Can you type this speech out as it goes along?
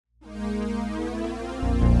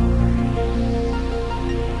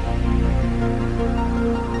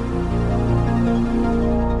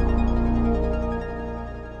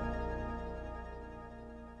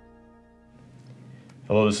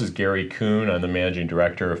this is Gary Kuhn. I'm the Managing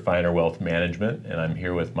Director of Feiner Wealth Management, and I'm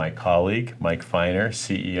here with my colleague, Mike Feiner,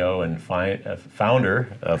 CEO and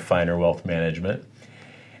founder of Feiner Wealth Management.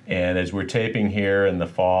 And as we're taping here in the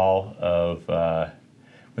fall of, it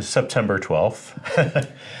was September 12th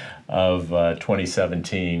of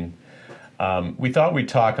 2017, we thought we'd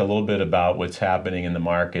talk a little bit about what's happening in the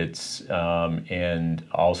markets and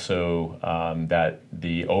also that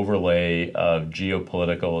the overlay of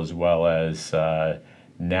geopolitical as well as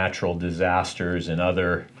natural disasters and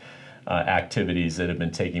other activities that have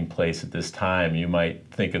been taking place at this time. You might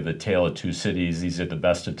think of the tale of two cities. These are the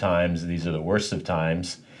best of times. These are the worst of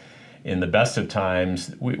times. In the best of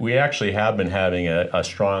times, we actually have been having a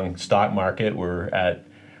strong stock market. We're at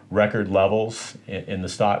record levels in the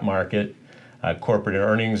stock market. Corporate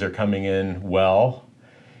earnings are coming in well,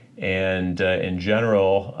 and in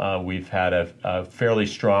general, we've had a fairly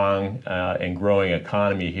strong and growing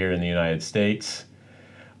economy here in the United States.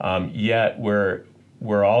 Yet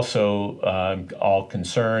we're also all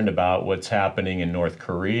concerned about what's happening in North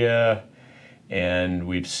Korea, and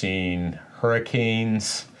we've seen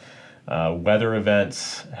hurricanes, weather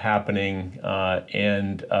events happening,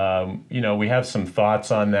 and we have some thoughts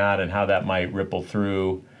on that and how that might ripple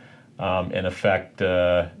through and affect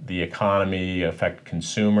the economy, affect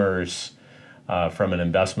consumers from an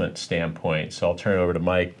investment standpoint. So I'll turn it over to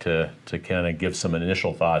Mike to kind of give some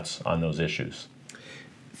initial thoughts on those issues.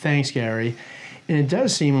 Thanks, Gary. And it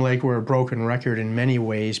does seem like we're a broken record in many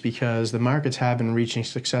ways because the markets have been reaching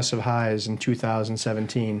successive highs in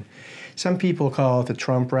 2017. Some people call it the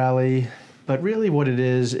Trump rally, but really what it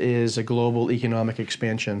is a global economic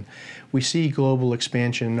expansion. We see global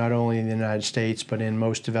expansion not only in the United States, but in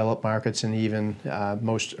most developed markets and even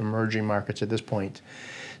most emerging markets at this point.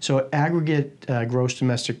 So aggregate gross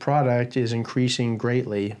domestic product is increasing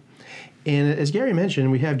greatly. And as Gary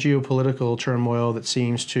mentioned, we have geopolitical turmoil that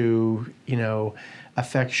seems to,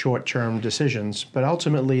 affect short-term decisions. But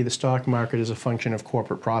ultimately, the stock market is a function of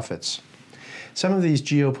corporate profits. Some of these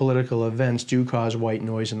geopolitical events do cause white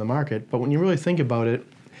noise in the market, but when you really think about it,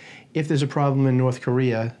 if there's a problem in North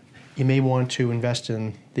Korea, you may want to invest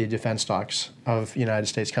in the defense stocks of United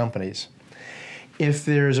States companies. If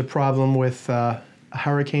there's a problem with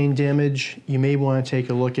hurricane damage, you may want to take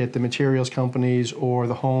a look at the materials companies or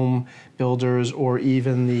the home builders or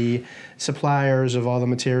even the suppliers of all the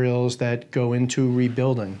materials that go into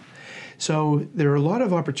rebuilding. So there are a lot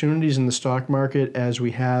of opportunities in the stock market as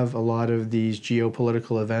we have a lot of these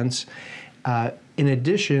geopolitical events. In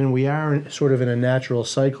addition, we are sort of in a natural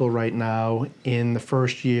cycle right now in the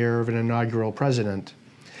first year of an inaugural president.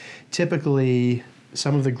 Typically,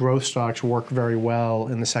 some of the growth stocks work very well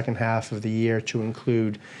in the second half of the year to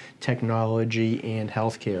include technology and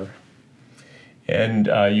healthcare. And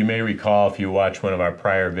you may recall, if you watch one of our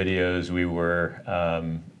prior videos, we were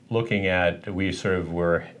we sort of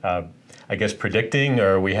were predicting,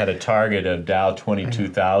 or we had a target of Dow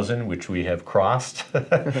 22,000, which we have crossed.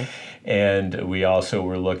 And we also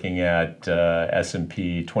were looking at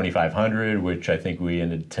S&P 2,500, which I think we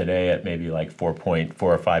ended today at maybe like 4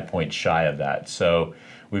 or 5 points shy of that. So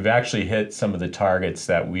we've actually hit some of the targets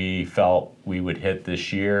that we felt we would hit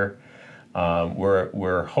this year.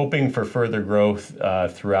 We're hoping for further growth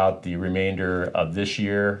throughout the remainder of this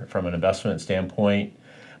year from an investment standpoint.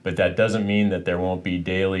 But that doesn't mean that there won't be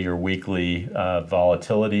daily or weekly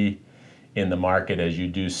volatility in the market as you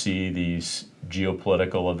do see these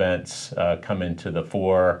geopolitical events come into the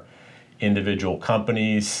fore. Individual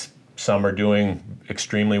companies, some are doing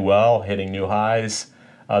extremely well, hitting new highs,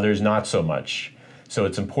 others not so much. So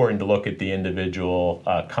it's important to look at the individual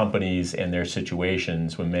companies and their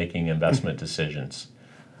situations when making investment decisions.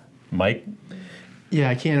 Mike? Yeah,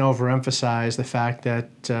 I can't overemphasize the fact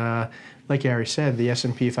that like Gary said, the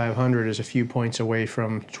S&P 500 is a few points away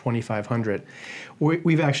from 2,500.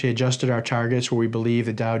 We've actually adjusted our targets where we believe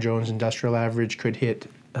the Dow Jones Industrial Average could hit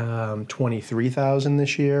 23,000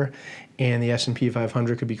 this year, and the S&P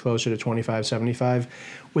 500 could be closer to 2,575.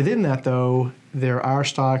 Within that, though, there are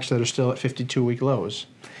stocks that are still at 52-week lows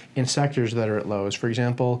in sectors that are at lows. For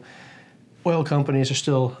example, oil companies are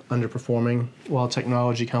still underperforming, while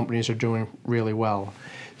technology companies are doing really well.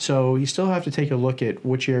 So you still have to take a look at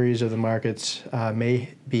which areas of the markets may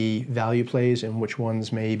be value plays and which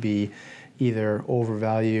ones may be either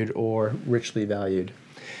overvalued or richly valued.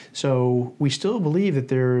 So we still believe that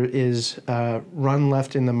there is run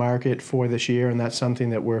left in the market for this year, and that's something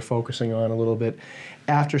that we're focusing on a little bit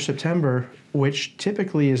after September, which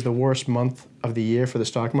typically is the worst month of the year for the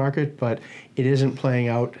stock market, but it isn't playing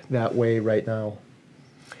out that way right now.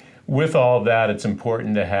 With all of that, it's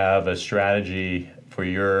important to have a strategy for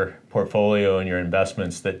your portfolio and your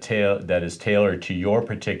investments that is tailored to your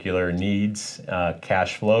particular needs,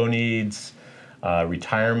 cash flow needs,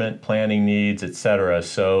 retirement planning needs, etc.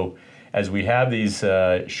 So as we have these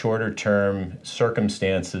shorter term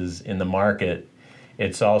circumstances in the market,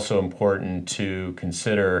 it's also important to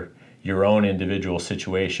consider your own individual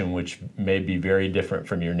situation, which may be very different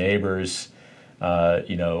from your neighbors.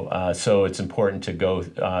 So it's important to go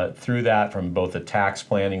through that from both a tax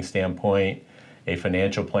planning standpoint, a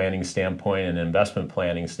financial planning standpoint, an investment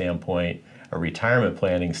planning standpoint, a retirement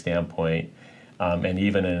planning standpoint, and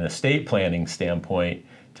even an estate planning standpoint,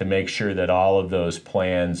 to make sure that all of those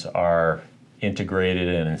plans are integrated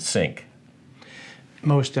and in sync.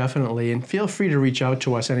 Most definitely. And feel free to reach out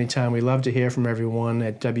to us anytime. We love to hear from everyone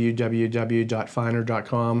at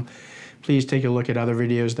www.finer.com. Please take a look at other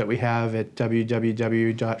videos that we have at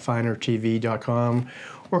www.finertv.com,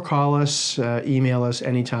 or call us, email us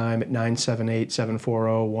anytime at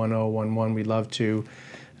 978-740-1011. We'd love to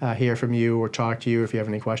hear from you or talk to you if you have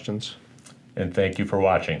any questions. And thank you for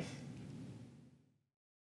watching.